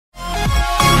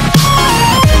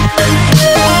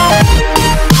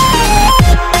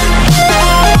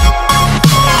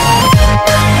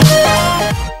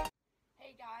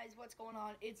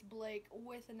it's Blake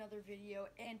with another video,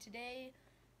 and today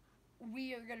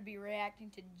we are going to be reacting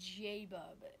to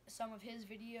J-Bub. Some of his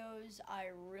videos, I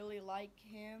really like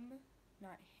him.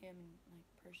 Not him, like,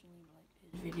 personally, but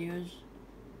like his videos,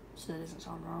 so that doesn't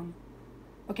sound wrong.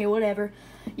 Okay, whatever.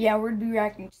 Yeah, we're going to be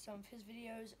reacting to some of his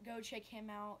videos. Go check him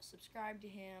out, subscribe to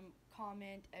him,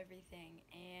 comment, everything,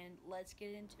 and let's get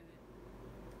into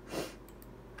it.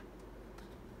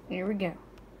 Here we go.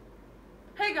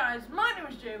 Hey guys, my name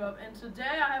is J-Bub, and today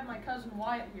I have my cousin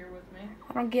Wyatt here with me.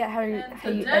 I don't get how you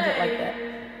edit like that.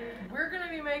 We're gonna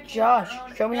be making Josh,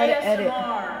 show me how to edit.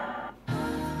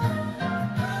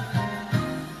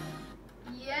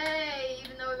 Yay!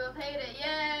 Even though we both hate it,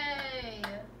 yay!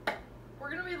 We're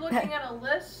gonna be looking at a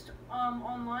list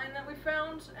online that we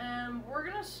found, and we're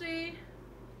gonna see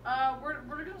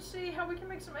we're gonna see how we can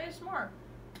make some ASMR.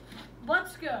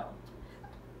 Let's go.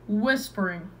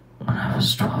 Whispering. When I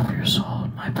was 12 years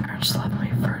old, my parents left me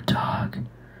for a dog.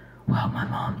 Well, my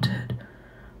mom did.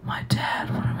 My dad,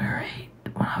 when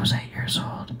I was 8 years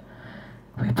old,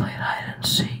 we played hide and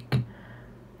seek.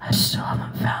 I still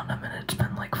haven't found him, and it's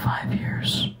been like 5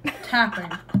 years.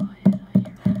 Tapping.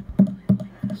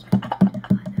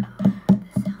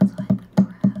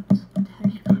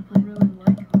 People really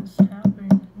like this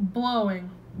tapping. Blowing.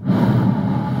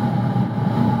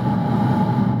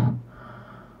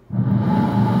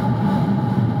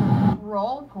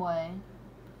 Role play.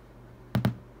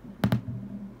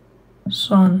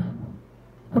 Son,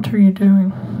 what are you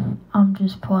doing? I'm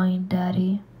just playing,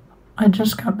 Daddy. I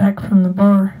just got back from the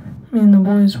bar. Me and the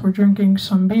boys were drinking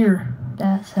some beer.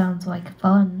 That sounds like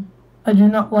fun. I do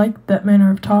not like that manner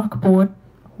of talk, boy.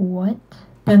 What?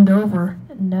 Bend over.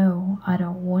 No, I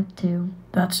don't want to.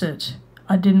 That's it.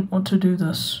 I didn't want to do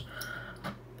this.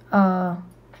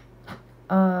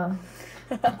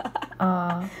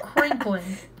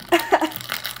 Crinkling.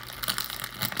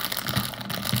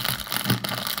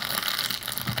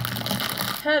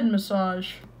 Head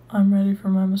massage. I'm ready for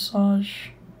my massage.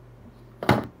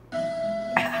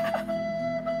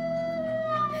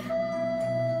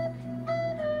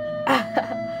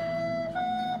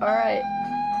 Alright,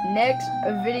 next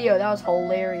video. That was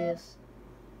hilarious.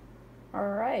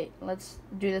 Alright, let's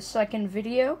do the second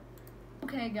video.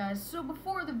 Okay guys, so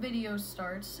before the video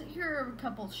starts, here are a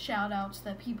couple shout outs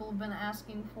that people have been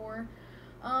asking for.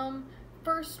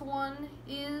 First one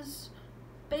is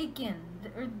Bacon.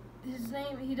 His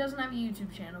name, he doesn't have a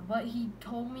YouTube channel, but he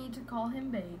told me to call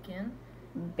him Bacon.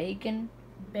 Bacon?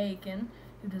 Bacon.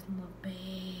 Who doesn't love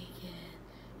bacon?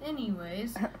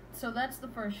 Anyways, so that's the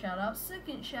first shout out.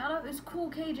 Second shout out is Cool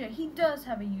KJ. He does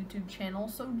have a YouTube channel,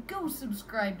 so go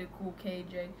subscribe to Cool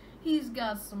KJ. He's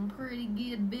got some pretty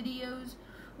good videos.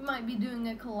 We might be doing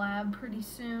a collab pretty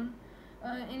soon.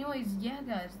 Anyways, yeah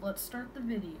guys, let's start the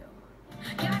video.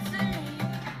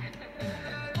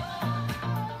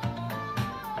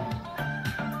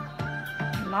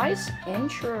 Nice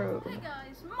intro. Hey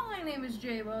guys, my name is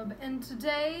J-Bub, and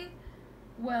today,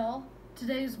 well,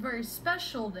 today is a very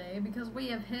special day because we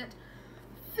have hit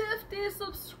 50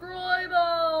 subscribers.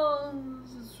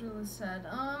 It's really sad.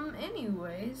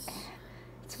 Anyways,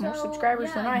 it's more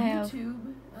subscribers than I have.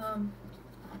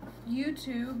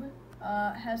 YouTube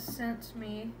has sent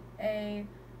me a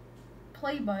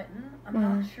play button. I'm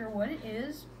not sure what it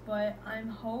is, but I'm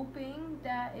hoping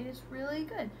that it's really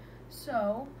good.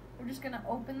 So we're just gonna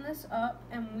open this up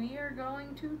and we are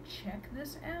going to check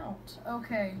this out.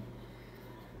 Okay.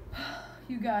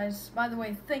 You guys, by the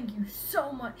way, thank you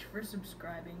so much for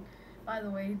subscribing. By the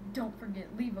way, don't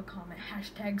forget, leave a comment,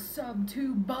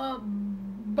 #SubToBub.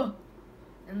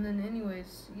 And then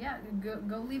anyways, yeah,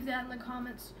 go leave that in the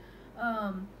comments.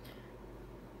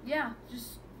 Yeah,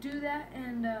 just do that.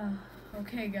 And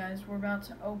okay guys, we're about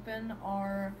to open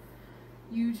our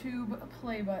YouTube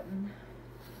play button.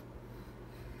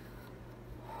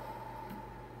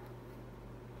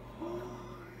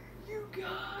 You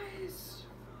guys,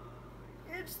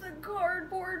 it's the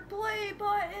cardboard play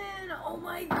button. Oh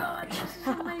my god, this is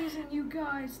amazing, you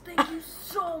guys. Thank you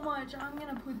so much. I'm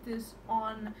gonna put this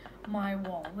on my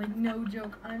wall. Like, no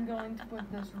joke, I'm going to put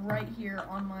this right here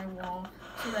on my wall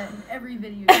so that in every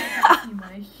video you can see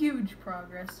my huge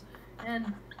progress.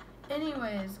 And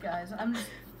anyways, guys, I'm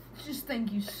just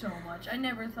thank you so much. I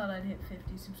never thought I'd hit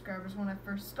 50 subscribers when I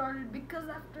first started, because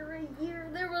after a year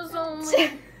there was only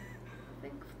I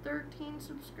think 13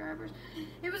 subscribers.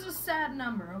 It was a sad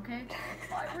number, okay?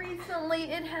 But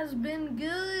recently it has been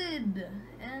good,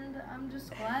 and I'm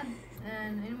just glad.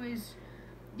 And anyways,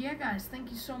 yeah guys,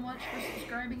 thank you so much for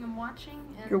subscribing and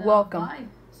watching, and You're welcome. Bye.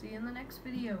 See you in the next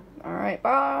video. Alright,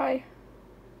 bye.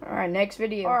 Alright, next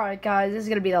video. Alright guys, this is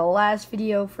going to be the last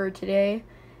video for today.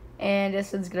 And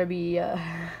this one's gonna be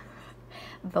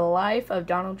The Life of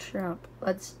Donald Trump.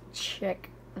 Let's check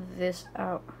this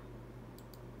out.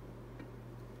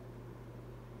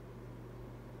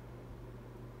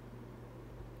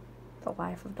 The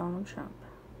Life of Donald Trump.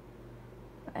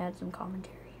 Add some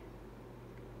commentary.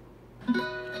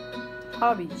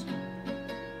 Hobbies.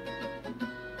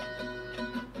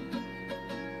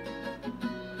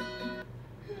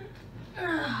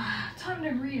 Time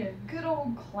to read a good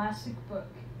old classic book.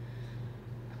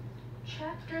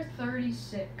 Chapter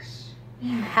 36.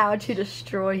 How to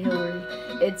Destroy Hillary.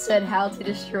 It said How to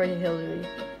Destroy Hillary.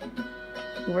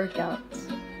 Workouts.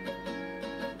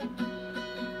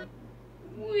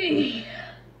 We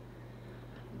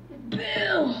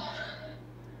build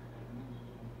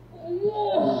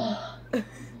wall.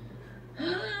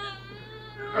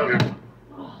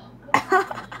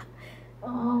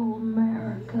 Oh,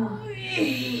 America.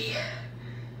 We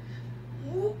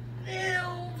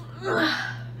build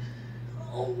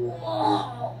a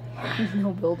wall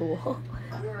No, build a wall.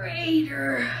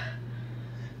 greater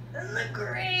than the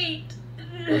great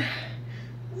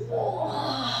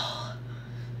wall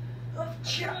of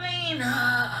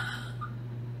China.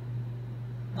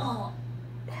 Oh.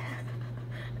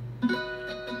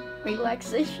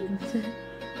 Relaxation.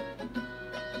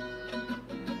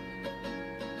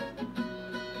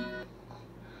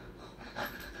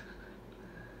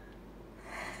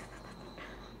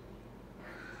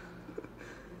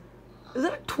 Is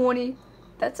that a 20?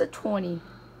 That's a 20.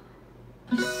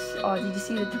 Oh, did you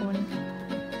see the 20?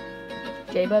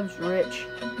 J-Bub's rich.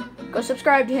 Go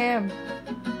subscribe to him.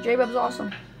 J-Bub's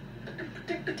awesome.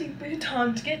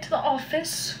 Time to get to the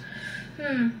office.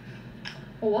 Well,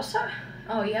 what's that?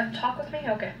 Oh, you have to talk with me?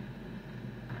 Okay.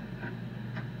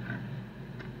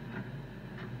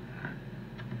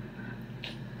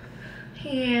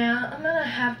 Yeah, I'm gonna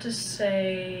have to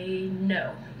say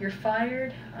no. You're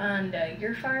fired, and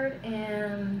you're fired,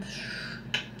 and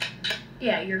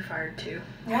yeah, you're fired too.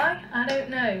 Why? I don't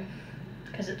know.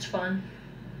 Because it's fun.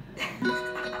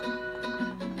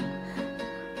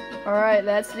 Alright,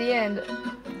 that's the end.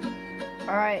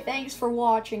 Alright, thanks for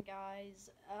watching, guys.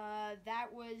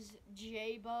 That was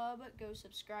J-Bub. Go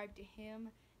subscribe to him.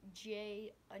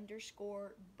 J_Bub,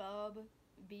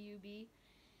 B-U-B.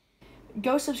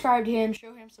 Go subscribe to him,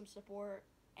 show him some support,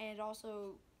 and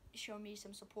also show me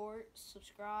some support.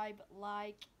 Subscribe,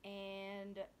 like,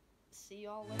 and see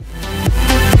y'all later.